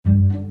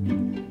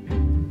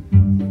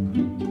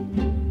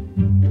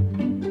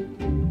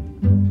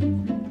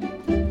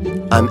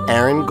I'm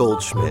Aaron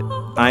Goldschmidt.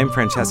 I'm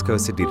Francesco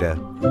Sedita.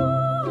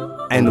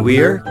 And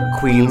we're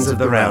Queens of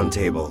the Round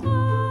Table.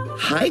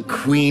 Hi,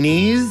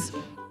 Queenies.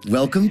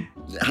 Welcome.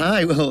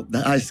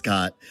 Hi,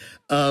 Scott.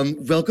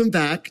 Welcome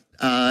back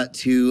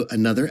to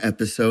another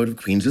episode of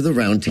Queens of the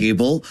Round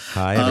Table.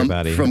 Hi,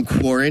 everybody. From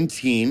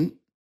quarantine.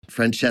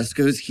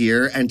 Francesco's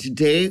here, and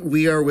today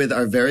we are with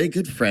our very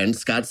good friend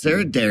Scott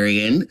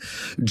Saradarian,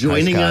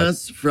 joining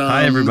us from.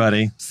 Hi,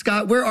 everybody.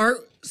 Scott, where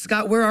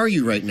are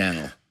you right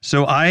now?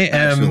 So I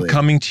am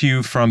coming to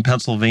you from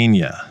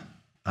Pennsylvania.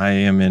 I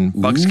am in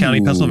Bucks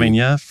County,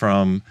 Pennsylvania,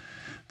 from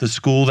the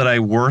school that I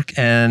work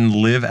and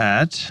live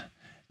at,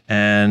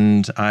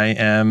 and I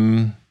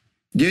am.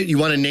 You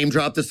want to name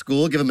drop the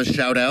school? Give them a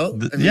shout out?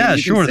 Yeah,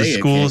 sure. The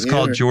school is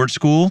called George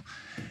School.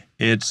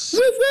 It's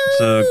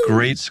a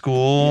great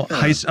school,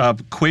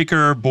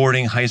 Quaker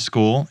boarding high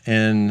school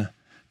in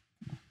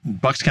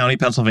Bucks County,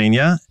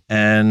 Pennsylvania,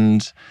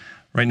 and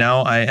right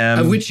now I am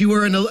of which you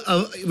are an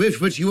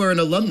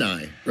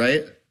alumni,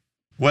 right?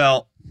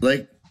 Well,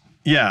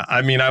 yeah.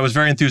 I mean, I was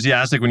very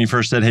enthusiastic when you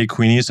first said, "Hey,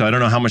 Queenie." So I don't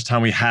know how much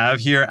time we have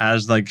here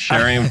as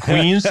sharing of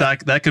Queens.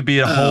 That could be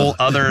a whole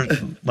other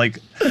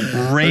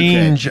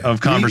range of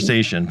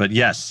conversation. But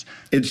yes,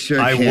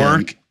 I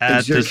work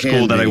at the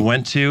school that I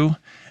went to.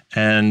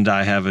 And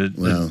I have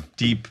a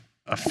deep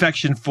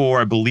affection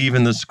for, I believe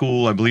in the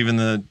school, I believe in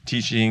the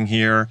teaching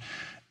here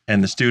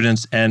and the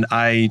students, and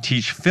I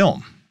teach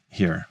film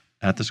here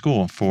at the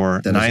school for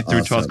 9th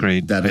through 12th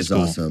grade high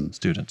school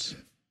students.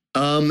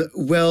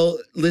 Well,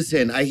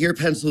 listen, I hear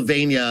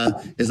Pennsylvania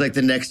is like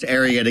the next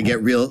area to get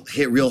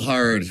hit real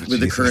hard with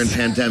the current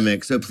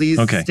pandemic. So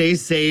please stay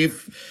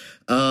safe.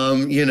 Try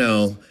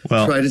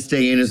to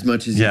stay in as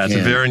much as you can. Yeah,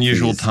 it's a very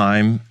unusual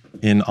time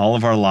in all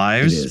of our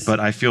lives,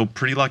 but I feel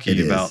pretty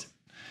lucky about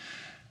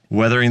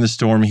weathering the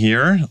storm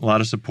here. A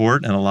lot of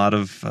support and a lot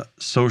of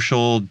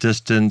social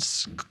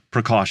distance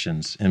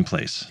precautions in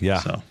place. Yeah.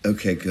 So,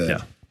 okay, good.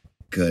 Yeah.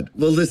 Good.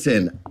 Well,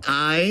 listen,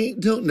 I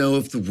don't know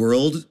if the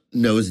world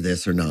knows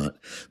this or not,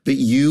 but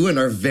you and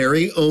our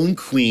very own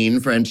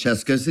queen,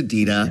 Francesco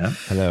Sedita,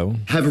 hello,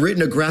 have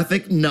written a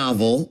graphic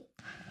novel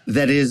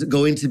that is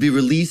going to be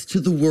released to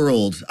the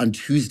world on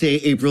Tuesday,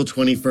 April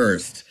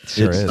 21st.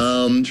 Sure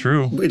is.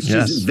 True. Which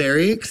is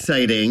very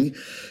exciting.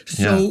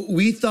 So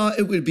we thought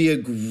it would be a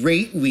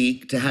great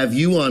week to have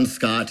you on,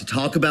 Scott, to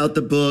talk about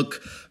the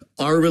book,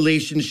 our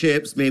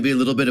relationships, maybe a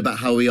little bit about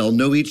how we all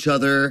know each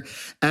other,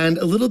 and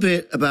a little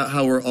bit about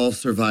how we're all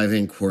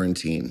surviving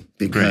quarantine,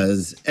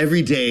 because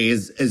every day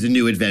is a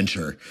new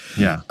adventure.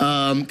 Yeah.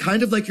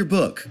 Kind of like your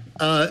book.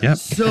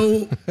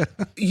 So,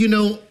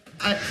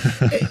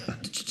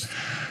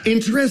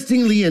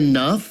 interestingly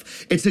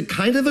enough, it's a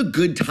kind of a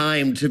good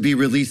time to be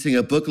releasing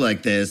a book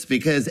like this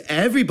because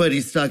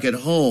everybody's stuck at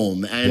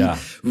home and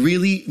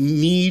really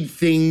need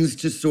things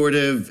to sort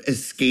of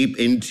escape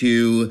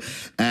into.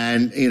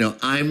 And,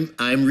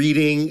 I'm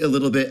reading a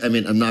little bit. I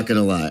mean, I'm not going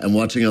to lie. I'm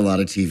watching a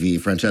lot of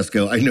TV.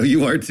 Francesco, I know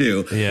you are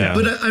too. Yeah.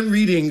 But I'm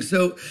reading.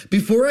 So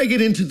before I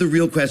get into the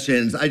real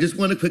questions, I just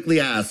want to quickly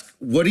ask,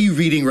 what are you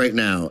reading right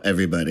now,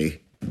 everybody?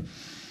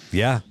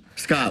 Yeah.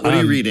 Scott, what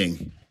are you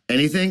reading?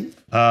 Anything?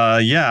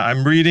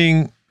 I'm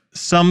reading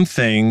some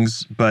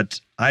things, but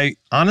I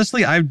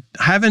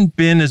haven't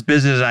been as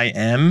busy as I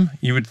am.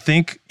 You would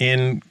think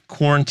in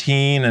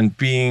quarantine and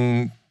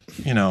being,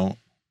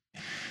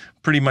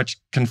 pretty much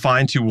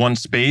confined to one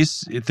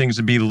space, things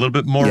would be a little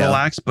bit more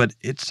relaxed, but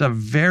it's a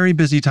very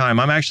busy time.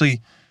 I'm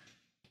actually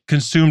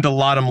consumed a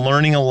lot. I'm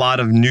learning a lot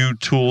of new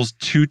tools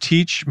to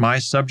teach my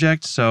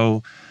subject.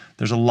 So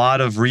there's a lot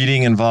of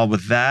reading involved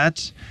with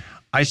that.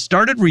 I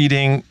started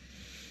reading,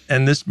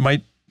 and this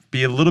might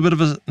be a little bit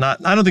of I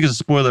don't think it's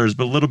spoilers,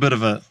 but a little bit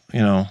of a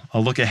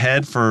look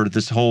ahead for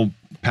this whole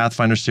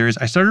Pathfinder series.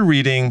 I started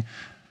reading,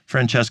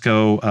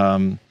 Francesco,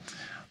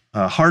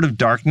 Heart of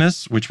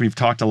Darkness, which we've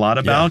talked a lot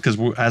about because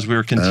as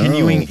we're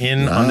continuing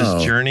on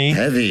this journey,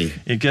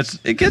 it gets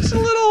a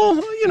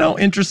little,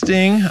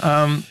 interesting.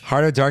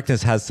 Heart of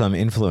Darkness has some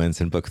influence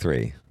in book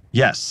 3.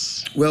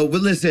 Yes. Well,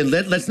 but listen,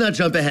 let's not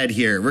jump ahead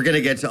here. We're going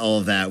to get to all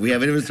of that. We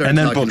haven't even started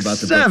talking about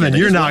the book. And then book 7,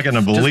 you're not going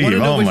to believe.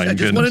 Oh, my goodness. I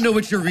just want to know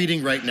what you're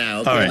reading right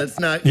now. Okay,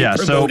 let's not keep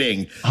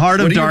promoting. So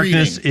Heart of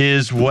Darkness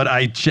is what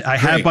I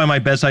have by my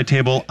bedside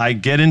table. I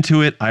get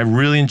into it. I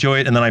really enjoy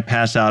it. And then I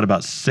pass out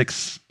about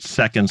 6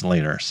 seconds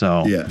later.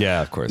 So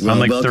yeah, of course. I'm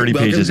like 30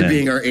 pages in. Welcome to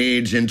being our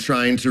age and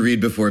trying to read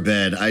before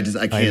bed. I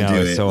can't do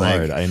it. It's so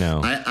hard. I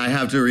know. I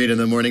have to read in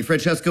the morning.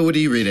 Francesco, what are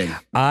you reading?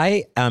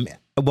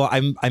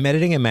 I'm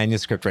editing a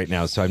manuscript right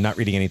now, so I'm not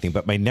reading anything.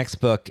 But my next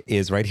book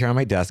is right here on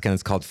my desk, and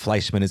it's called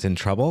Fleischman is in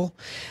Trouble.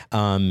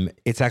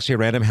 It's actually a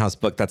Random House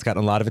book that's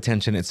gotten a lot of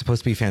attention. It's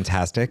supposed to be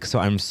fantastic, so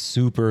I'm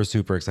super,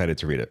 super excited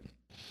to read it.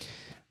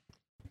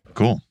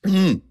 Cool.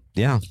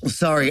 Yeah.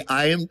 Sorry,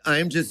 I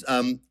am just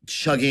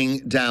chugging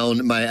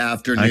down my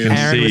afternoon.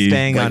 Aaron was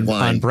staying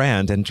on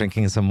brand and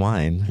drinking some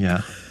wine.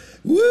 Yeah.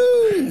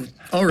 Woo!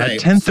 All right.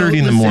 At 10:30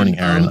 in the morning,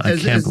 Aaron. I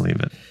can't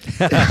believe it.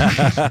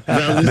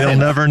 Well, They'll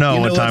never know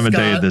what time of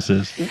day Scott? this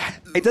is.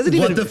 It doesn't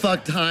even. What the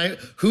fuck time?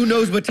 Who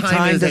knows what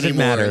time is doesn't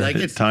anymore? matter. Like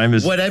it's Time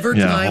is- whatever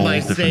yeah, time whole I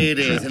say it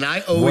different- is, and I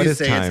What always is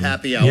say time? it's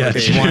happy hour. Yeah,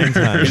 baby. it's wine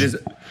time.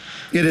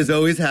 It is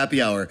always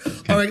happy hour.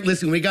 All right,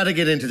 listen, we got to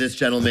get into this,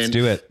 gentlemen. Let's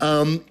do it.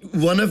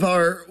 One of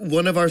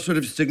our sort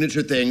of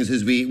signature things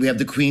is we have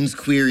the Queen's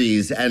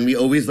Queries, and we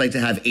always like to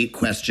have 8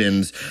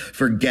 questions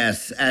for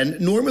guests. And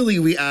normally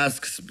we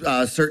ask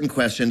certain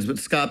questions, but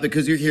Scott,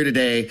 because you're here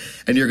today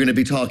and you're going to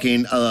be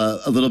talking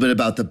a little bit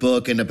about the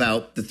book and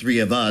about the three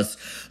of us,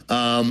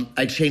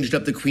 I changed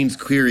up the Queen's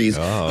Queries.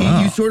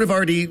 You sort of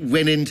already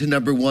went into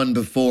number 1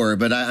 before,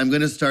 but I'm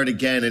going to start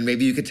again, and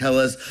maybe you could tell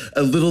us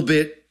a little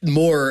bit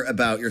more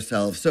about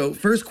yourself. So,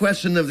 first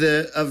question of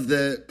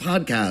the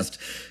podcast,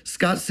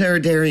 Scott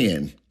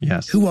Saradarian.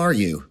 Yes. Who are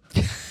you?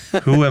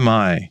 Who am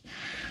I?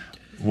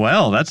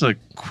 Well, that's a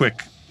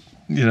quick,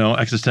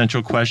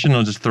 existential question.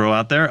 I'll just throw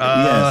out there.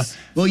 Yes.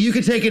 Well, you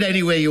can take it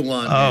any way you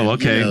want. man.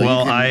 Okay. You know, well,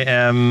 you can- I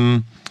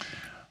am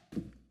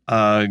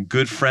a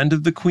good friend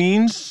of the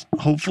Queens,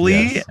 hopefully.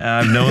 Yes.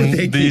 I've known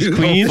Thank these you.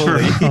 Queens for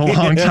a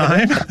long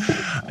time.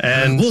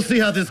 And We'll see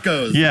how this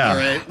goes. yeah. All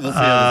right. We'll see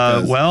how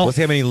this goes. Well, We'll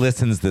see how many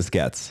listens this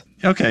gets.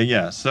 okay,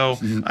 yeah. So,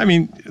 I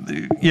mean,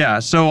 yeah.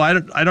 So I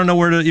don't know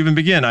where to even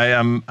begin. I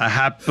am a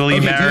happily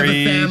Okay, married. do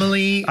you have a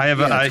family? I have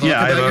Yeah, a talk I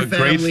about have your a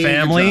great family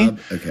and your family.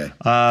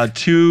 job. Okay.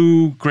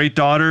 2 great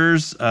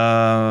daughters.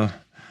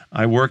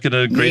 I work at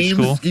a great Names,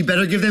 school. you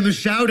better give them a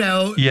shout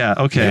out. Yeah.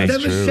 Okay.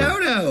 Give them True. a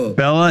shout out.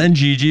 Bella and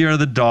Gigi are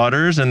the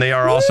daughters, and they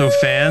are also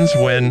fans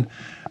when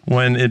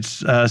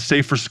it's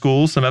safe for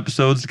school. Some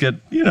episodes get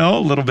a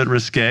little bit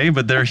risque,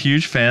 but they're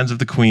huge fans of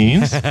the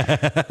Queens.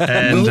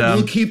 And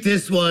We'll keep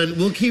this one.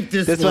 We'll keep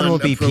this This one will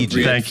be PG.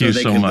 appropriate thank you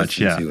they so can much.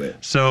 listen Yeah. to it.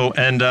 So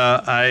and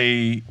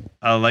I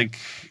like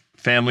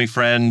family,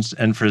 friends,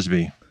 and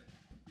frisbee.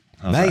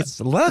 How's Nice.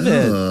 Love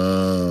it.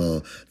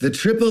 Oh, the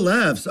triple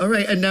Fs. All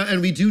right,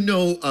 and we do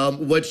know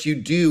what you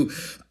do.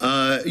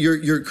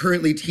 You're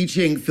currently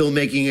teaching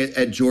filmmaking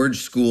at George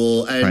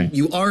School, and Right.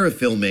 you are a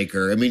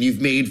filmmaker. I mean,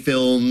 you've made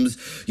films.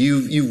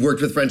 You've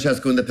worked with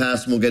Francesco in the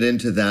past, and we'll get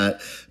into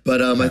that.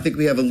 But I think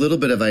we have a little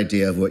bit of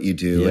idea of what you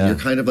do, Yeah. and you're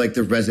kind of like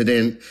the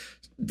resident,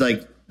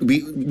 like.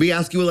 We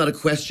ask you a lot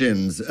of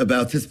questions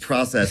about this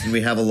process, and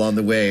we have along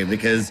the way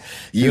because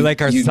You're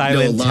like our you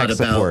silent know a lot tech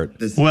about support.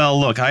 this. Well,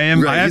 look, I have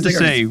Right, to he's like our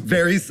say,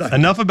 very silent.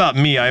 enough about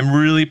me. I'm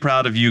really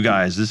proud of you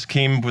guys. This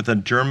came with a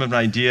German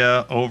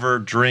idea over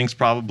drinks,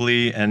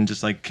 probably, and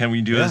just like, can we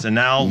do this? And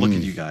now look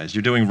at you guys.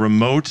 You're doing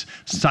remote,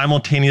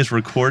 simultaneous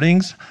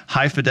recordings,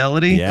 high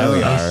fidelity. Yeah,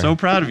 we I'm are. so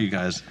proud of you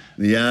guys.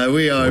 Yeah,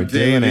 we are, We're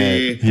doing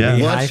baby. it. Yeah.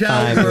 Watch High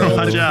out, five, girl.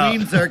 Watch The out.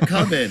 queens are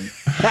coming.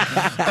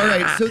 All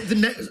right. So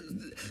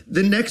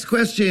the next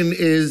question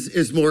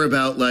is more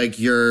about like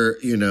your,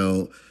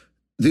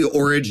 the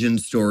origin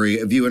story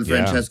of you and Yeah.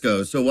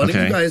 Francesco. So why don't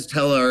Okay. you guys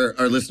tell our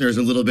listeners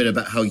a little bit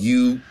about how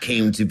you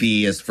came to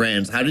be as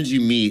friends? How did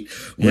you meet?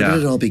 Where Yeah.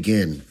 did it all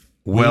begin?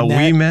 Well,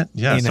 we met.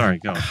 Yeah, in sorry,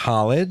 go.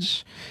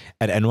 college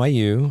at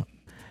NYU.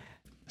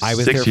 I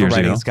was 6 there for years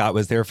writing. ago. Scott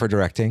was there for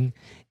directing.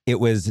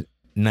 It was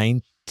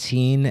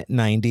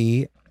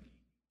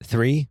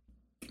 1993,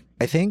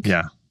 I think.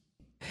 Yeah.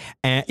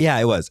 And yeah,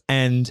 it was.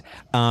 And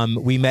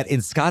we met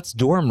in Scott's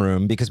dorm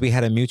room because we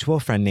had a mutual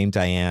friend named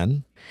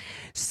Diane.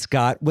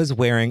 Scott was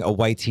wearing a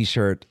white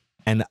t-shirt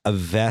and a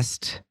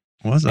vest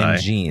Was and I?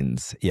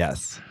 jeans.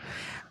 Yes.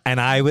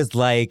 And I was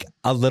like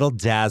a little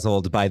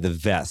dazzled by the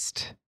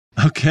vest.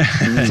 Okay.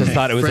 I just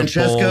thought it was a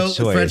bold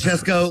choice.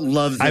 Francesco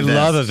loves a I vest.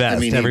 love a vest. I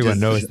mean, he Everyone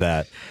just- knows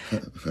that.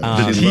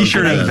 The She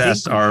t-shirt loves and that.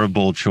 vest are a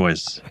bold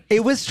choice.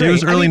 It was straight. It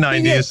was early I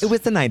mean, yeah, 90s. it was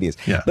the 90s.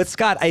 Yeah. But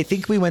Scott, I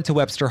think we went to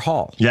Webster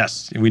Hall.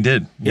 Yes, we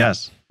did.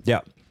 Yes.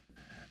 Yeah.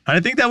 I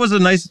think that was a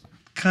nice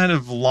kind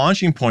of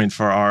launching point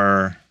for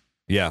our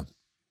Yeah.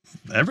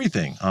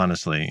 everything,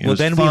 honestly. It Well, was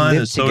then fun, we and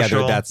lived together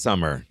social. that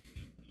summer.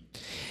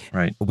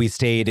 Right. We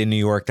stayed in New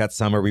York that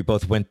summer. We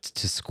both went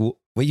to school.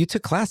 Well, you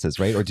took classes,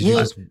 right? Or did you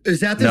Well, just?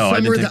 is that the No, I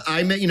summer didn't that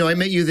I met? I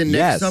met you the next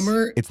Yes,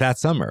 summer. it's that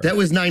summer. That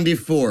was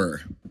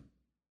 94.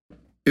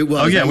 It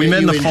was. Oh, yeah, I we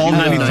met in you the fall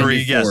of June 93,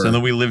 yes, 94. and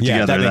then we lived yeah,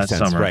 together that makes that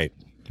sense. summer. Right.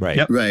 Right.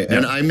 Yep. Right. Yep.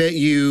 And I met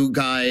you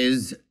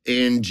guys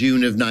in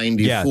June of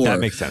 94. Yeah,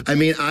 that makes sense. I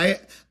mean, I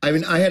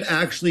had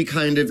actually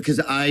kind of, because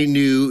I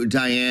knew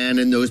Diane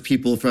and those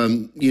people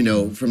from,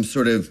 from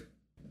sort of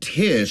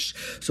Tish.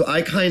 So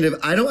I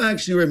don't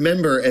actually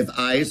remember if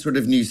I sort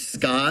of knew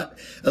Scott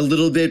a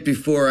little bit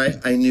before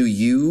I knew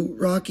you,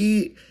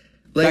 Rocky.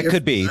 Like, That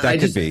could be. That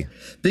could be.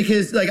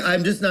 Because,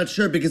 I'm just not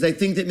sure, because I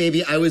think that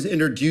maybe I was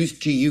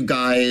introduced to you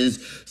guys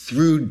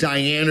through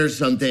Diane or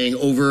something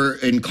over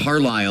in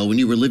Carlisle when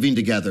you were living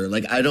together.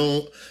 I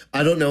don't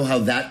know how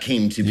that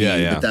came to be,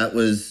 Yeah. but that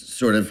was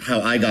sort of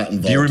how I got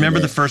involved. Do you remember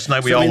in the it. first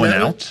night we So all went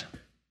met- out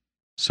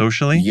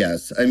socially?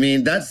 Yes. I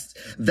mean,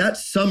 that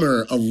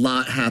summer, a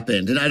lot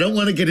happened. And I don't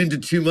want to get into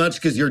too much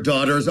because your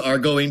daughters are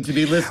going to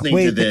be listening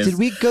Wait, to but this. did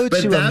we go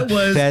But to that a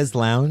was, Fez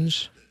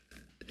Lounge?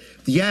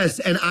 Yes,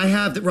 and I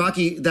have that,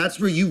 Rocky. That's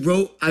where you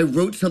wrote. I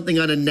wrote something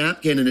on a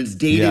napkin, and it's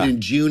dated in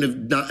June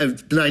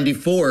of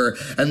 '94.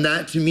 And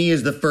that, to me,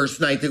 is the first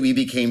night that we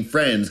became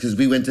friends because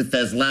we went to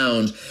Fez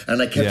Lounge,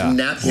 and I kept a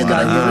napkin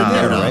that I wrote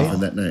a note on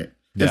from that night.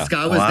 Yeah. And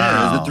Scott was there.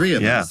 It was the three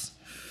of us.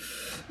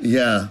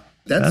 Yeah.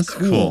 That's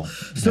cool.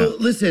 So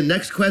listen,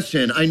 next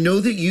question. I know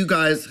that you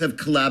guys have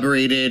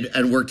collaborated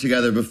and worked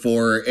together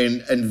before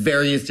in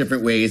various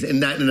different ways,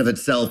 and that in and of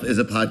itself is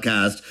a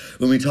podcast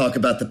when we talk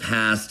about the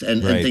past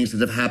and things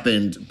that have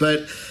happened.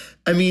 But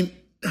I mean,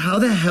 how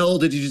the hell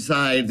did you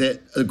decide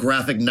that a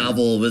graphic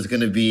novel was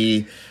going to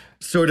be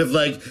sort of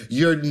like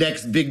your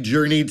next big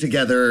journey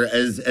together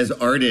as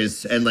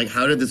artists? And like,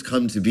 how did this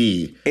come to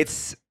be?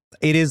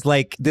 It is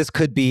like, this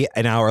could be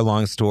an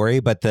hour-long story,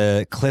 but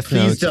the cliff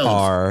notes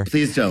are...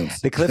 Please don't.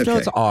 The cliff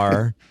notes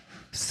are...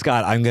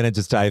 Scott, I'm going to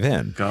just dive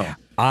in. Go.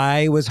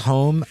 I was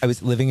home. I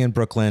was living in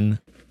Brooklyn.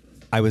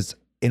 I was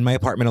in my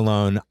apartment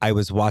alone. I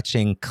was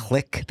watching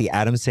Click, the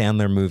Adam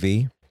Sandler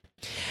movie,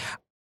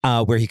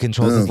 where he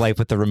controls his life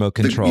with the remote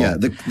control.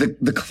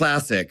 The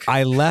classic.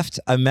 I left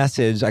a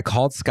message. I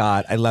called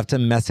Scott. I left a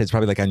message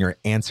probably like on your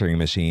answering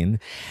machine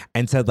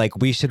and said like,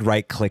 we should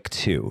write Click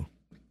 2.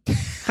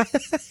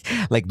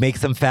 Like, make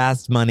some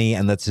fast money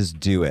and let's just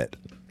do it.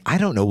 I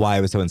don't know why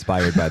I was so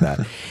inspired by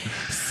that.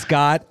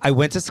 Scott, I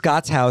went to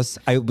Scott's house.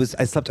 I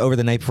slept over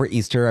the night before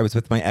Easter. I was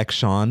with my ex,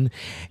 Sean.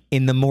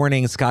 In the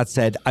morning, Scott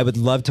said, I would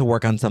love to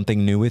work on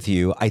something new with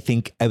you. I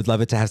think I would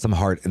love it to have some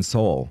heart and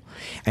soul.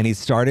 And he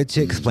started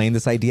to explain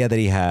this idea that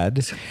he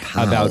had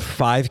about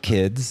 5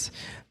 kids,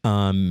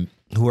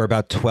 who are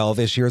about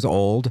 12-ish years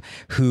old,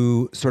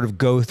 who sort of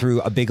go through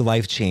a big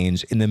life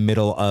change in the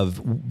middle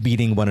of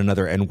meeting one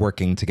another and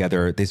working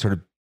together. They sort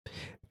of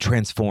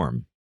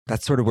transform.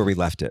 That's sort of where we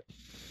left it.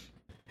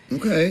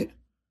 Okay.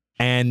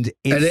 And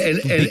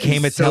it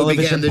became a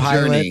television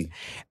pilot. Journey.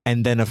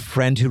 And then a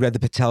friend who read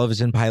the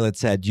television pilot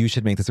said, you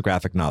should make this a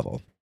graphic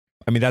novel.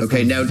 I mean, that's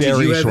a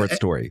very short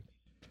story.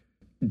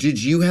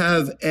 Did you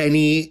have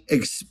any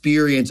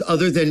experience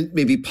other than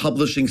maybe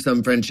publishing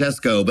some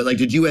Francesco, but like,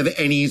 did you have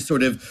any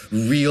sort of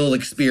real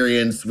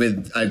experience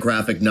with a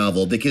graphic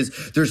novel?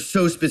 Because they're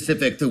so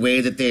specific the way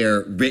that they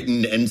are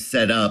written and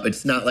set up.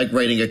 It's not like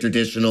writing a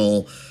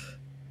traditional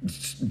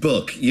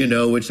book, you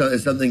know, which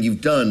is something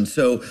you've done.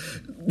 So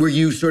were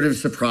you sort of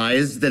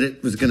surprised that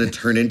it was going to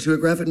turn into a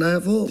graphic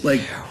novel?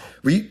 Like,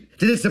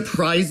 did it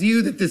surprise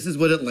you that this is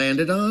what it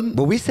landed on?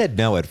 Well, we said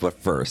no at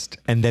first.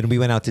 And then we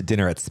went out to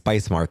dinner at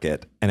Spice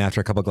Market. And after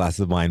a couple of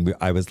glasses of wine,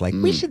 I was like,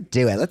 we should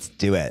do it. Let's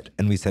do it.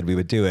 And we said we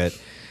would do it.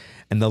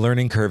 And the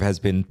learning curve has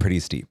been pretty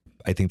steep.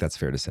 I think that's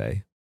fair to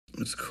say.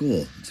 It's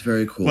cool. It's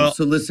very cool. Well,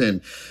 so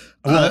listen.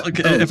 Well,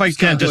 if I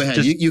can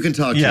just you can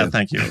talk. Yeah,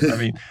 thank you. I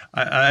mean,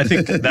 I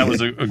think that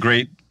was a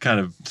great kind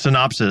of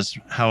synopsis.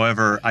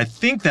 However, I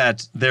think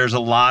that there's a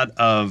lot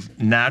of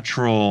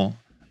natural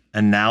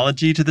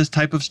analogy to this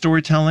type of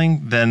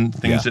storytelling than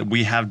things that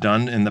we have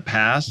done in the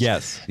past.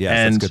 Yes,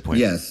 and that's a good point.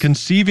 Yes.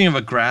 Conceiving of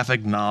a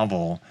graphic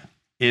novel,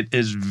 it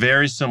is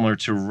very similar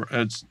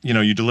to,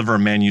 you deliver a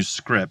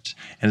manuscript,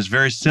 and it's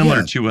very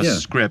similar to a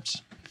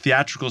script,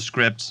 theatrical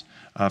script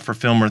for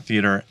film or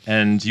theater,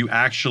 and you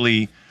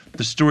actually,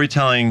 the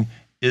storytelling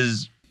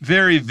is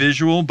very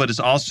visual, but it's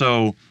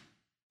also,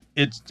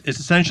 it's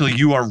essentially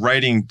you are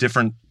writing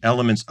different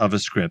elements of a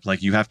script.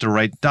 Like you have to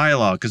write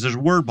dialogue because there's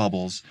word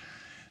bubbles.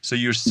 So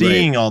you're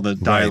seeing all the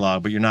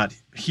dialogue, but you're not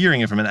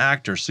hearing it from an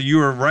actor. So you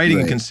are writing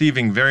and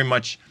conceiving very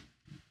much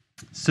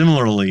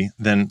similarly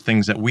than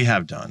things that we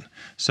have done.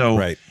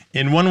 So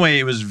in one way,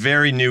 it was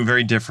very new,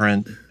 very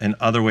different. In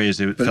other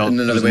ways, it felt a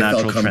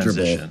natural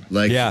transition.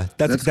 Like,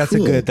 that's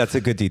cool. That's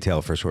a good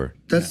detail for sure.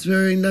 That's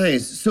very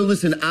nice. So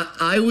listen,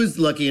 I was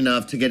lucky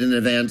enough to get an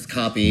advanced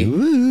copy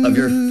of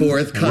your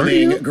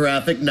forthcoming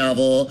graphic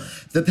novel,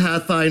 The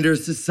Pathfinder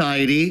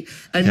Society.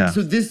 And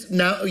so this,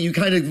 now you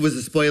kind of was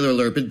a spoiler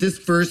alert, but this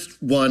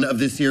first one of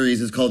this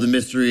series is called The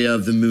Mystery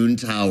of the Moon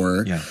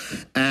Tower. Yeah.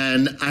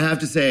 And I have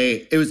to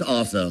say, it was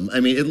awesome. I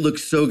mean, it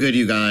looks so good,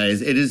 you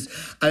guys. It is,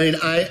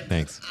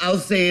 Thanks. I'll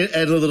say it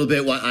a little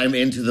bit why I'm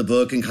into the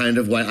book and kind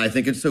of why I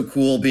think it's so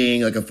cool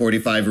being like a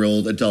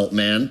 45-year-old adult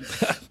man.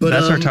 But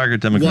that's our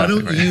target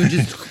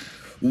demographic.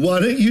 Why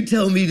don't you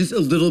tell me just a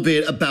little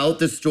bit about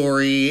the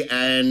story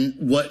and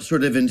what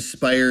sort of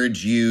inspired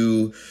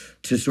you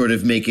to sort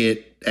of make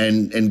it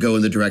and go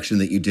in the direction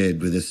that you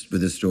did with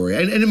this story?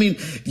 And I mean,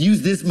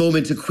 use this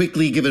moment to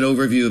quickly give an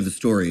overview of the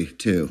story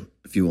too,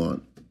 if you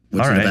want.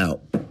 What's it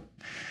about?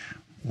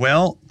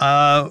 Well,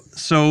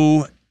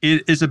 so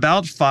it is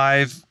about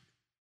 5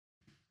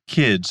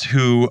 kids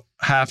who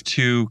have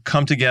to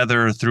come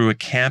together through a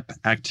camp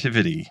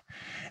activity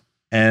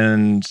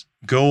and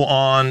go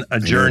on a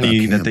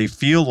journey that they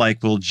feel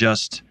like will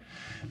just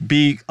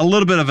be a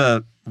little bit of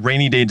a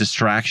rainy day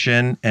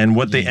distraction. And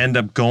what they end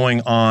up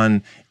going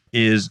on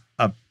is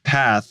a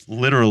path,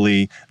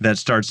 literally, that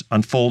starts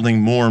unfolding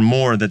more and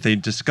more that they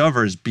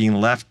discover is being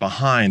left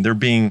behind. They're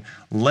being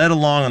led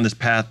along on this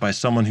path by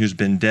someone who's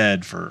been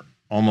dead for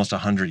almost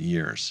 100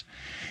 years.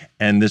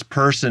 And this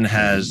person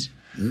has,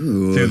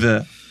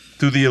 through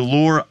through the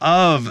allure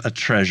of a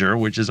treasure,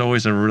 which is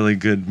always a really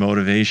good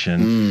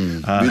motivation.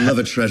 We love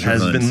a treasure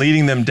has hunt. been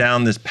leading them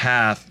down this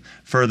path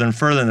further and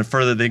further. And the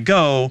further they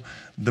go,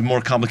 the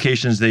more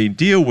complications they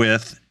deal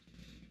with,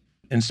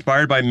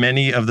 inspired by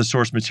many of the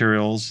source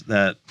materials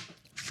that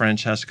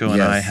Francesco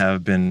and I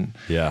have been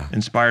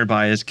inspired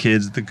by as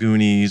kids, The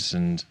Goonies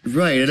and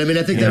right. And I mean,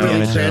 I think that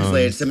really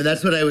translates. I mean,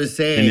 that's what I was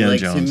saying. Indiana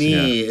like Jones, to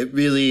me, it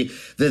really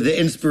the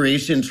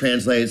inspiration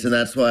translates, and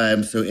that's why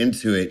I'm so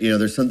into it. You know,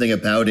 there's something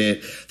about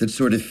it that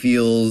sort of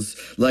feels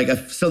like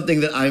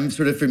something that I'm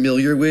sort of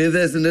familiar with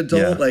as an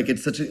adult. Like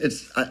it's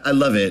I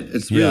love it.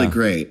 It's really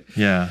great.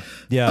 Yeah.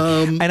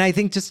 And I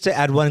think just to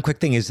add one quick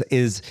thing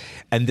is,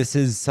 and this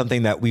is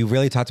something that we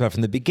really talked about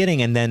from the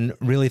beginning and then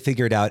really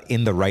figured out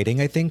in the writing,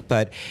 I think,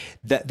 but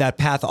that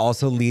path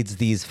also leads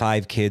these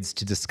 5 kids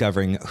to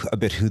discovering a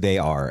bit who they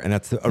are. And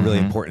that's a really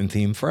important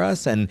theme for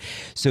us. And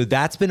so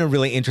that's been a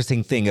really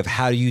interesting thing of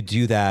how do you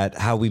do that,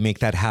 how we make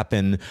that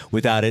happen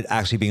without it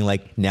actually being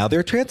like, now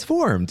they're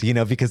transformed, you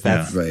know, because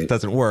that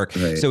doesn't work.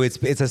 Right. So it's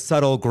a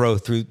subtle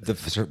growth through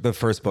the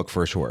first book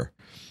for sure.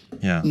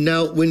 Yeah.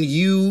 Now, when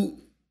you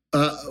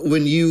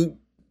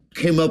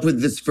came up with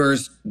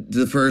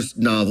the first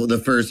novel, the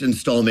first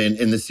installment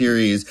in the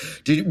series,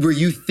 were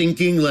you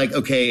thinking like,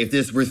 okay, if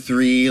this were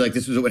 3, like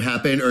this was what would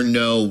happen, or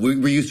no?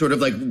 Were you sort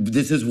of like,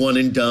 this is one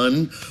and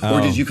done?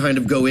 Or did you kind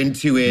of go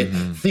into it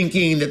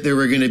thinking that there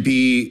were going to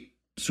be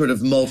sort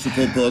of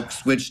multiple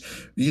books, which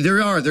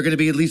there are going to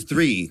be at least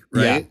 3,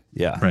 right?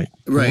 Yeah.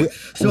 Right.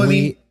 So, I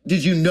mean,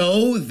 did you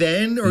know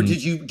then, or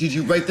did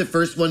you write the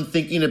first one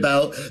thinking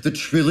about the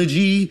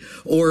trilogy,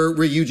 or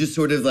were you just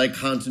sort of like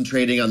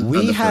concentrating on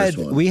the first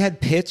one? We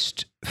had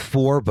pitched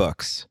 4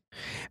 books,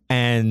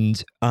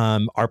 and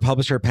our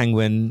publisher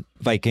Penguin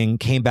Viking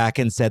came back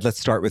and said, let's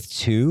start with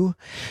 2.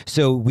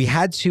 So we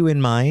had 2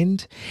 in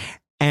mind.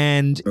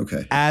 And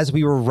as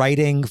we were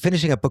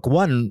finishing up book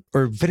 1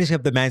 or finishing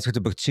up the manuscript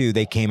of book 2,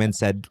 they came and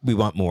said, we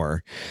want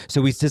more.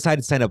 So we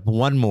decided to sign up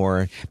 1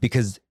 more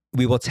because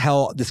we will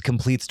tell this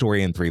complete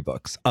story in 3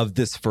 books of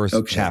this first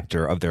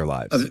chapter of their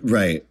lives.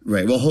 Right.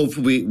 Well,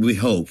 hopefully, we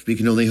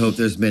can only hope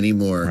there's many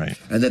more,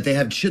 and that they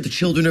have the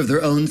children of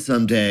their own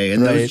someday,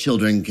 and those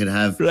children can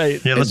have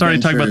Yeah, let's already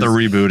talk about the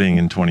rebooting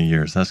in 20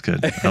 years. That's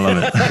good. I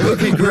love it.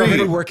 Okay, great. We're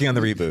already working on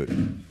the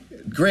reboot.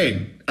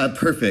 Great.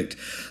 Perfect.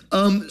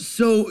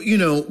 So, you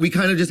know, we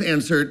kind of just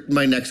answered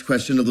my next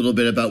question a little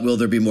bit about will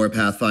there be more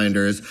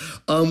Pathfinders?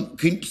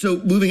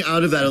 So moving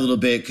out of that a little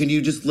bit, can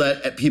you just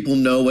let people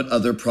know what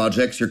other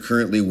projects you're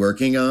currently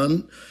working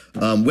on?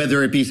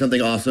 Whether it be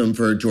something awesome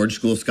for George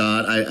School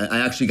Scott.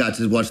 I actually got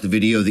to watch the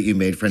video that you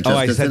made, Francesca. Oh,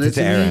 I sent it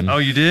to Aaron. Oh,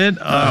 you did?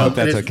 I hope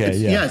that's okay.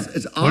 Yes,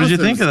 it's awesome. What did you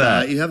think of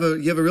that? You have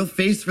a real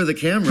face for the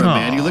camera,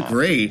 man. You look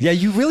great. Yeah,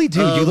 you really do.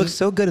 You look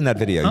so good in that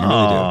video. You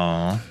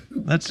really do.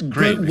 That's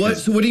great.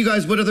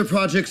 What other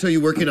projects are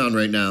you working on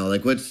right now?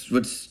 Like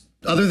what's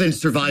other than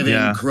surviving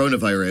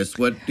coronavirus,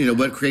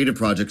 what creative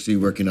projects are you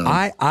working on?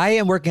 I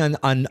am working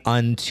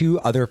on 2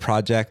 other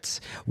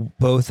projects,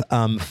 both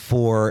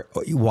for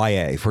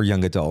YA, for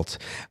young adult.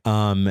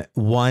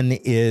 One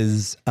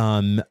is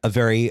a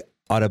very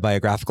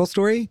autobiographical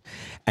story,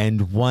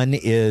 and one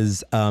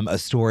is a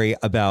story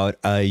about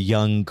a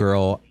young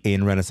girl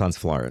in Renaissance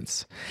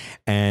Florence.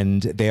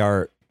 And they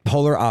are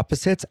polar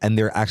opposites, and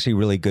they're actually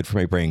really good for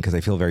my brain because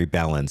I feel very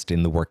balanced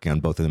in the working on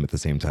both of them at the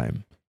same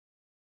time.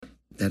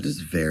 That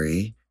is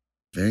very,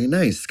 very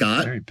nice,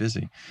 Scott. Very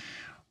busy.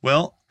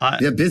 Well,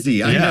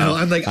 busy. I know.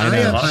 I'm like,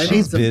 I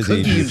need some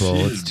busy, cookies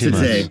people. It's too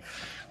today. much.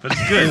 But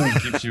it's good.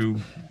 It keeps you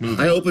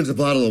moving. I opened a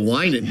bottle of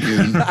wine at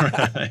noon.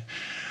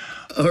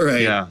 All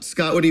right. Yeah.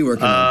 Scott, what are you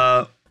working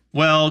on?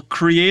 Well,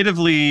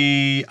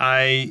 creatively,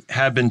 I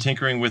have been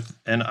tinkering with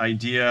an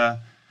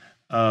idea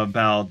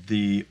about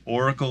the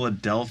Oracle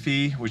at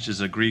Delphi, which is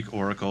a Greek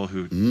oracle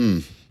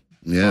who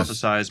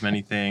prophesies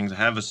many things. I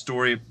have a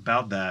story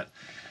about that.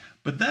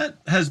 But that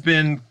has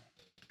been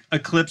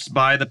eclipsed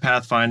by the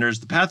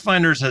Pathfinders. The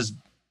Pathfinders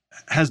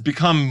has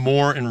become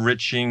more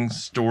enriching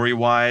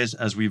story-wise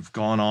as we've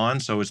gone on.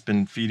 So it's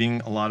been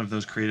feeding a lot of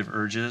those creative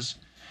urges.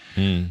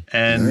 And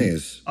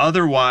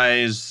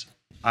otherwise,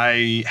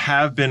 I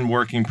have been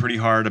working pretty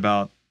hard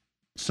about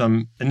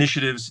some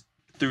initiatives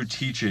through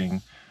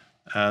teaching.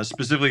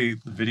 Specifically,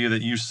 the video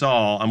that you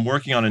saw, I'm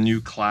working on a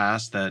new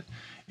class that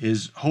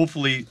is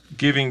hopefully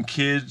giving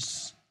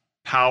kids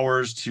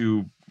powers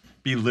to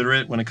be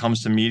literate when it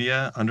comes to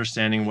media,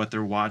 understanding what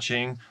they're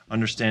watching,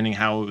 understanding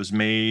how it was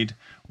made,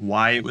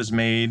 why it was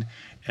made,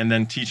 and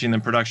then teaching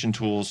them production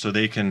tools so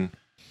they can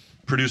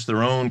produce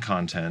their own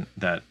content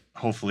that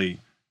hopefully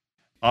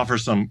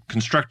offers some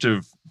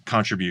constructive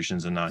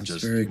contributions and not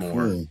just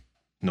more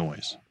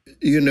noise.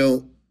 You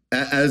know,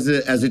 as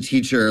a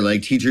teacher,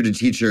 like teacher to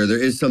teacher, there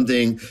is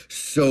something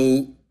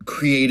so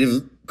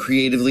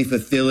creatively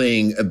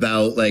fulfilling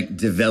about like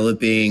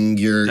developing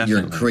your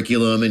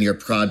curriculum and your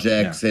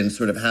projects and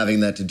sort of having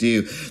that to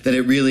do, that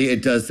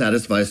it does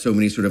satisfy so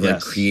many sort of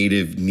like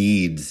creative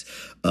needs.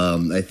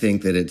 I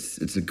think that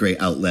it's a great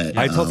outlet.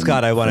 I told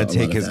Scott I want for to a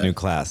take lot his of new that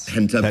class.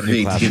 pent-up That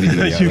new class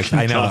creativity. video, which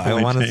I know.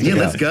 I want to Yeah,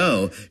 let's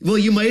go. Well,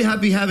 you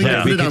might be having to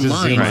Yeah. put We it could just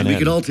online, zoom so on we in.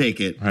 could all take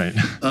it. Right.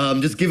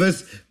 Just give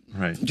us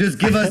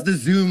the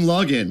Zoom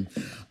login.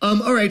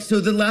 All right, so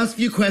the last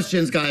few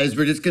questions, guys,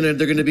 they're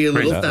gonna be a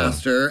little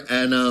faster,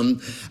 and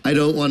I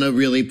don't want to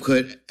really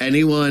put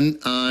anyone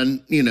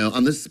on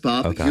the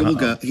spot. But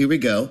here we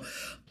go.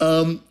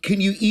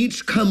 Can you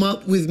each come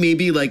up with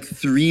maybe like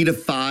 3 to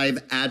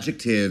 5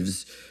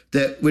 adjectives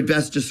that would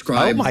best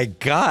describe? Oh my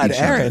God, each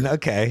Aaron. other?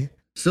 Okay.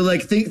 So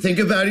like think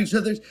about each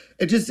other,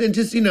 and just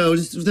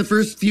the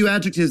first few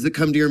adjectives that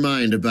come to your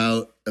mind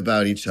about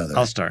each other.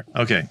 I'll start.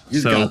 Okay.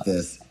 You got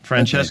this.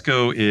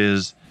 Francesco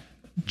is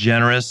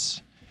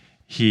generous.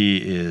 He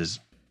is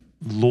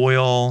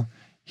loyal.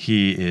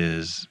 He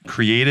is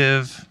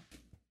creative,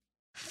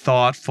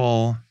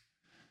 thoughtful,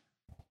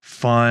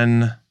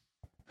 fun.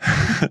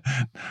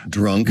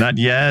 Drunk. Not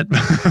yet.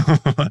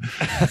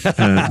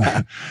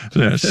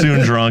 Soon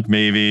drunk,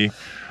 maybe.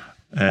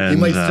 And,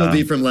 He might still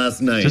be from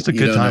last night. Just a You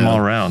good don't time know. all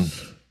around.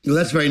 Well,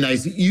 that's very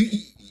nice.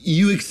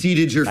 You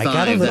exceeded your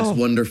 5. That's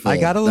wonderful. I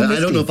got a little I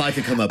don't know if misty. I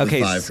could come up with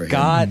 5 for him.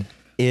 Scott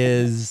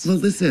is Well,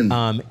 listen.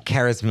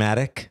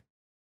 charismatic,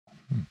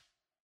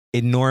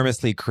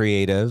 enormously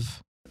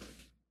creative,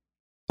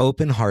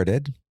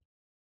 open-hearted,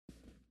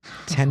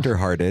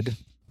 tender-hearted,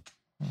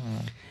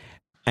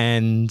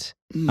 and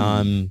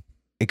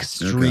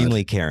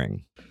extremely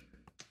caring.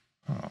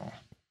 Oh.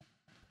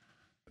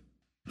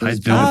 That was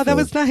That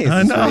was nice.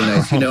 I know.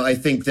 Very nice.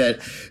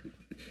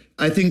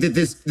 I think that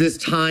this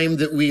time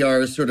that we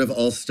are sort of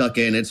all stuck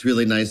in, it's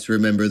really nice to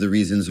remember the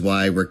reasons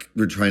why we're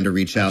trying to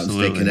reach out and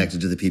stay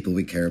connected to the people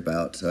we care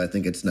about. So I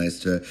think it's nice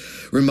to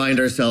remind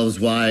ourselves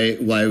why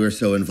we're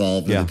so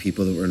involved with the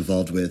people that we're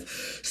involved with.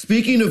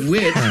 Speaking of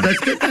which, let's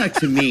get back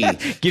to me.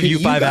 Give you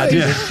 5 guys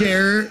adjectives.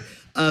 share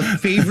a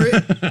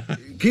favorite?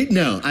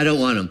 No, I don't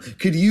want them.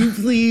 Could you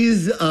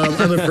please?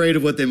 I'm afraid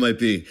of what they might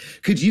be.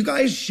 Could you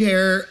guys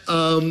share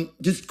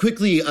just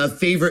quickly a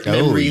favorite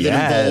memory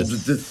that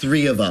involved the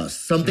 3 of us?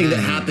 Something that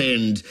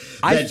happened.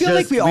 I feel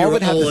like we all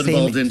would have the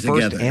same first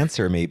together.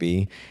 answer,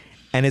 maybe.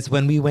 And it's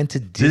when we went to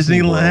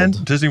Disneyland,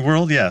 World. Disney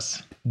World,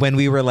 yes. When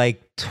we were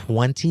like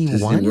 21.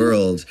 Disney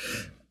World.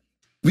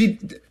 But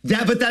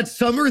that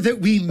summer that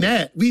we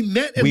met,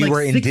 and we like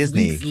were in 6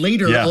 Disney weeks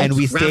later, Yeah. and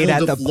we stayed at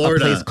to a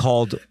Florida. place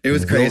called It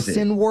was crazy.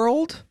 Wilson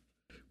World.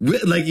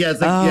 It's like Oh it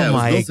was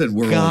my Wilson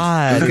World.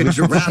 God. It was like a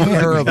Jurassic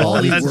Terrible.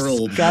 Valley That's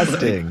World.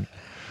 disgusting.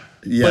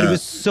 Yeah. But it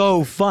was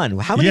so fun.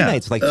 How many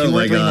nights? Like 2 Oh or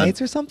my 3 God.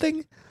 nights or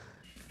something?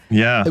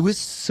 Yeah. It was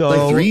so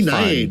like 3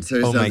 fun. nights or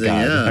oh something. my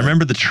God. Yeah. I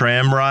remember the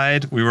tram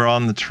ride. We were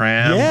on the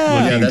tram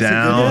Yeah. looking that's a good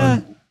down.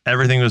 one.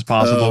 Everything was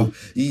possible. Oh,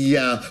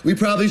 yeah. We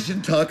probably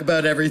should talk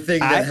about everything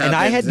that happened.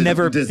 I had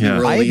never Disney Yeah.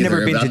 World I had either,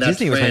 never been about to that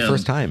Disney. It was my tram.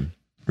 first time.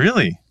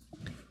 Really?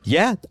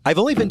 Yeah. I've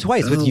only been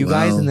twice with you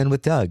guys wow. and then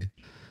with Doug.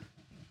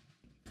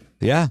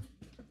 Yeah.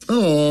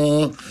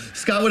 Oh,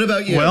 Scott, what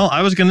about you? Well,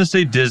 I was going to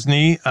say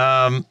Disney.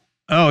 Well,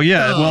 the you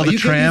can do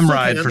tram something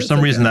ride, else, for it's some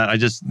okay. reason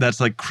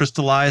that's like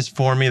crystallized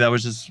for me. That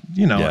was just,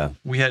 Yeah.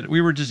 we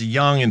were just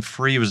young and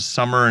free. It was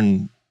summer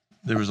and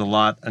there was a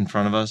lot in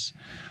front of us.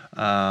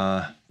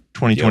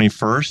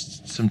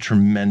 2021st, some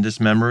tremendous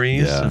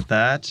memories of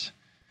that.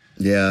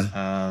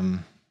 yeah,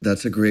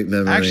 that's a great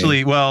memory.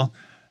 Actually, well,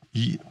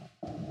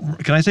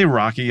 can I say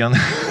Rocky on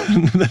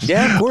that?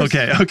 Yeah, of course.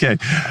 Okay.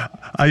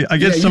 I get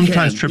Yeah, you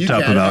sometimes can. tripped You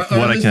up can. about our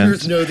what I can.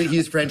 listeners know that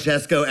he's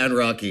Francesco and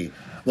Rocky.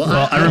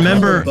 Well, I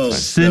remember both,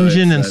 so St.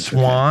 John and it's okay.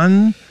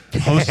 Swan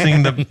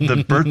hosting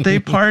the birthday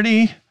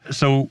party.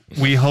 So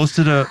we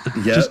hosted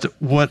just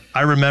what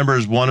I remember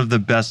is one of the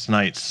best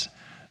nights.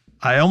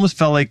 I almost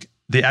felt like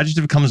the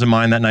adjective that comes to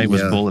mind that night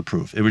was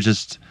bulletproof. It was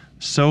just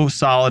so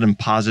solid and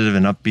positive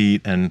and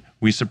upbeat. And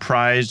we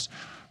surprised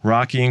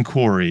Rocky and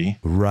Corey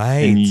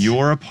in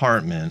your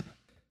apartment.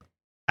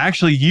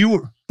 Actually, you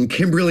were. And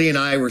Kimberly and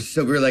I we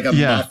were like a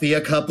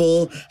mafia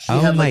couple. She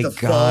had like the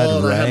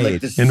fall, and I had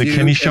like the in the suit,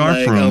 Kenny and, Scharf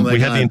like, room. oh my We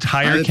had God. the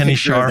entire I have a Kenny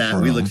picture of Scharf that.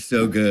 room. We looked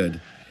so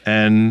good.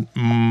 And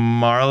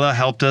Marla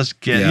helped us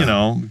get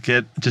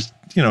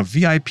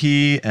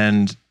VIP,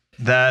 and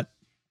that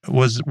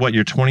was what,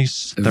 your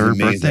 23rd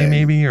birthday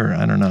maybe, or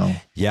I don't know.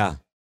 Yeah.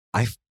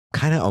 I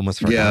kind of almost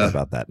forgot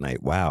about that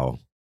night. Wow.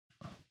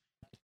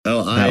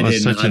 Oh, That I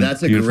was didn't. such a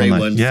That's a beautiful great night.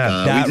 one, Yeah.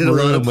 Scott. That We did a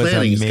lot of room was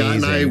planning. Scott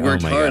and I amazing.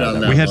 worked Oh my hard God, on that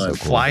that We had one.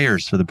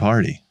 flyers for the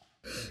party.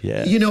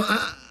 Yeah. You know,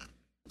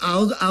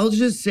 I'll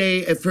just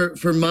say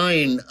for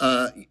mine,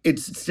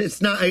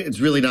 it's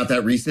really not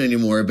that recent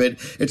anymore. But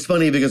it's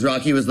funny because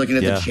Rocky was looking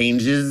at the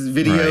Changes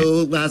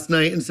video last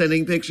night and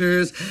sending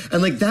pictures,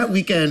 and like that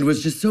weekend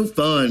was just so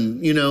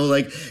fun. You know,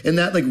 like in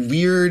that like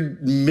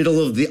weird middle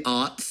of the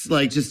aughts,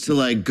 like just to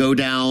like go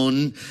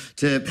down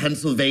to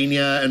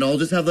Pennsylvania and all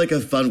just have like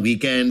a fun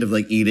weekend of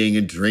like eating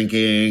and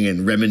drinking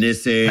and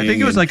reminiscing. I think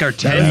it was like our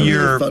That was a really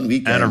 10-year fun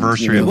weekend,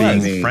 anniversary you know, of for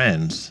being me.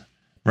 friends.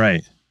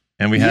 Right.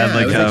 And we had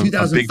like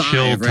a big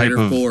chill right, type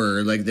of,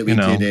 like that we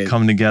did it.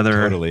 come together.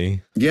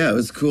 Totally. Yeah, it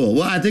was cool.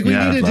 Well, I think we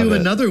need to do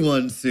another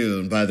one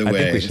soon, by the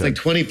way. It's like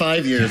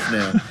 25 years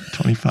now.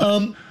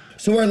 25.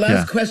 So our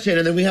last question,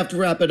 and then we have to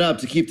wrap it up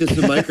to keep this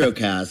a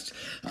microcast.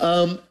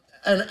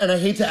 And I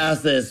hate to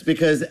ask this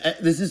because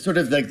this is sort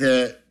of like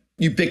the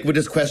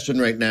ubiquitous question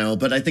right now,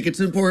 but I think it's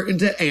important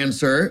to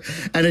answer.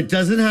 And it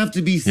doesn't have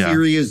to be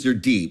serious or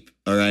deep,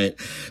 all right?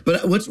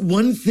 But what's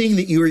one thing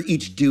that you are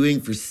each doing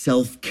for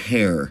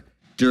self-care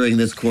during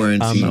this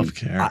quarantine?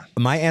 Self-care.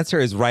 My answer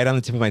is right on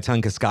the tip of my tongue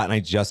because Scott and I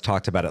just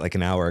talked about it like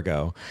an hour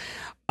ago.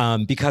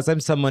 Because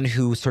I'm someone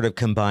who sort of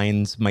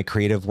combines my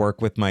creative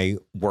work with my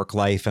work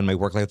life and my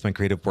work life with my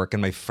creative work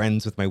and my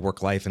friends with my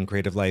work life and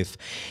creative life,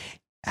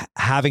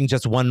 having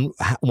just one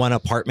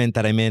apartment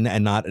that I'm in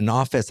and not an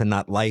office and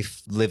not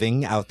life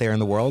living out there in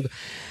the world,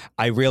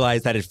 I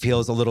realize that it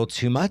feels a little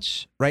too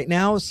much right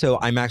now. So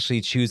I'm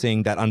actually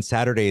choosing that on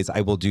Saturdays, I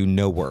will do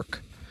no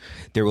work.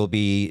 There will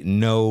be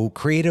no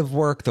creative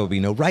work. There will be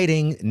no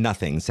writing,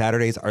 nothing.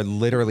 Saturdays are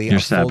literally a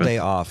full day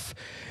off,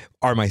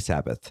 are my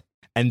Sabbath.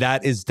 And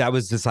that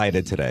was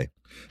decided today.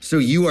 So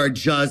you are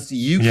can't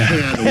wait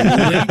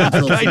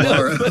until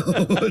tomorrow.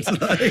 It's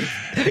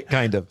like,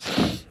 kind of.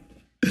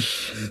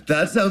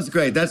 That sounds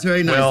great. That's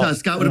very nice. Well,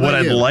 Scott, what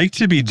about you? I'd like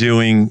to be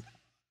doing,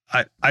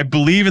 I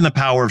believe in the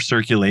power of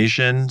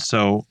circulation.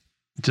 So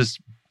just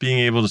being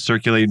able to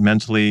circulate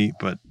mentally,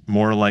 but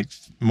more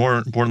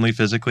importantly,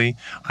 physically.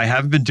 I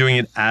haven't been doing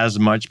it as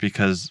much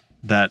because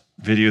that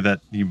video that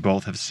you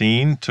both have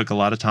seen took a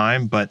lot of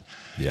time, but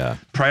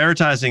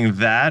prioritizing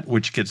that,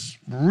 which gets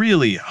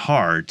really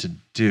hard to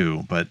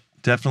do, but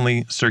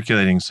definitely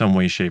circulating some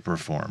way, shape, or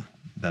form.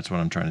 That's what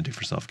I'm trying to do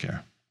for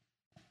self-care.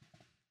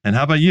 And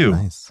how about you?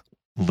 Nice.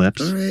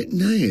 Lips? All right,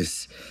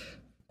 nice.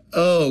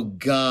 Oh,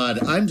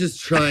 God. I'm just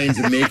trying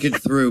to make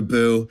it through,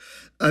 boo.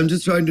 I'm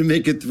just trying to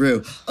make it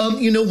through.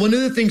 One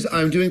of the things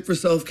I'm doing for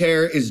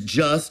self-care is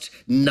just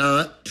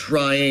not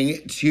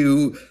trying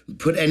to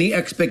put any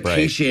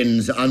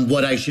expectations on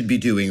what I should be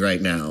doing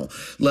right now.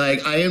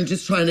 Like, I am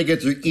just trying to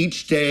get through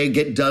each day,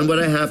 get done what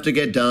I have to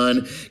get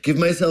done, give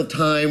myself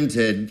time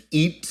to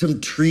eat some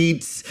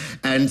treats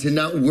and to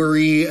not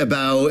worry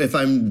about if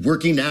I'm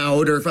working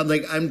out or if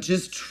I'm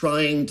just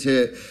trying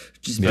to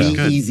just be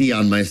easy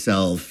on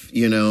myself,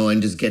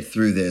 and just get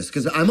through this.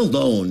 Because I'm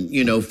alone,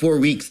 4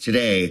 weeks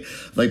today,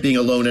 like being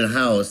alone in a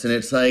house. And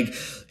it's like,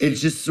 it's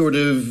just sort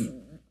of,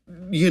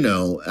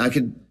 I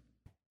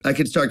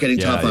could start getting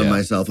tough on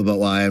myself about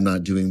why I'm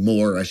not doing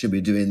more. I should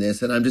be doing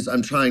this. And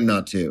I'm trying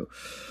not to.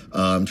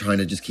 I'm trying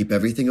to just keep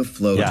everything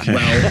afloat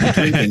while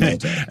drinking all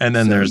day. And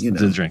then there's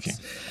the drinking.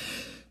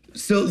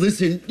 So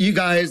listen, you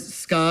guys,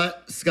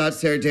 Scott,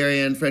 Sarah,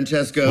 Darian,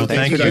 Francesco, well,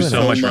 thank you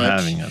so much for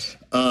having us.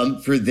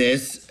 For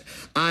this.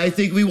 I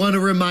think we want to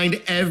remind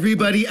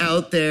everybody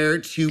out there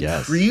to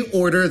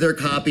pre-order their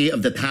copy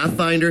of the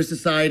Pathfinder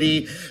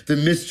Society, The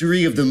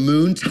Mystery of the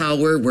Moon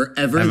Tower,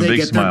 wherever they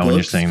get their books. When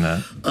you're saying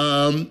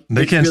that.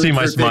 They can't see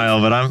my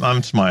smile, but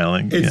I'm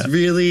smiling. It's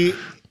really...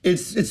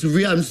 It's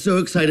real. I'm so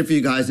excited for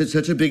you guys. It's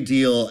such a big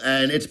deal,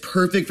 and it's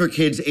perfect for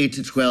kids 8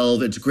 to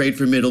 12. It's great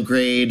for middle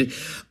grade.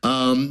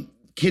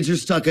 Kids are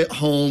stuck at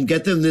home.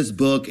 Get them this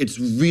book. It's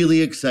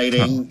really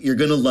exciting. You're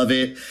gonna love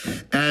it,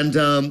 and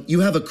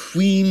you have a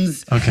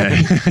Queen's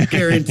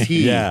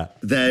guarantee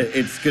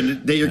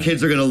that your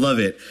kids are gonna love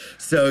it.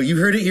 So you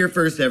heard it here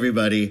first,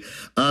 everybody.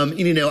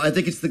 I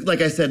think it's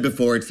like I said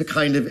before, it's the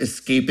kind of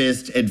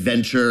escapist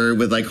adventure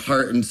with like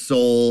heart and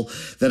soul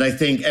that I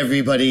think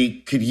everybody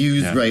could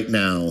use right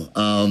now.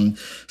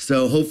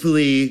 So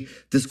hopefully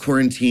this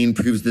quarantine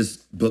proves this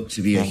book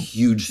to be a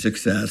huge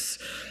success.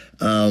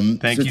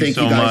 Thank you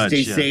so much.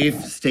 Stay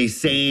safe, stay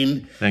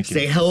sane,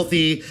 stay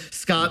healthy.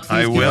 Scott,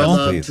 please give our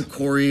love to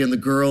Corey and the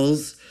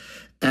girls.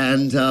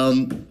 And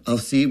we'll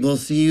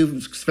see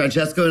you,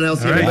 Francesco, and I'll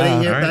see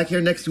everybody back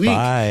here next week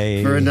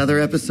for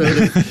another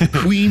episode of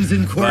Queens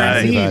in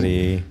Quarantine. Bye,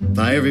 everybody.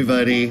 Bye,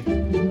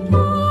 everybody.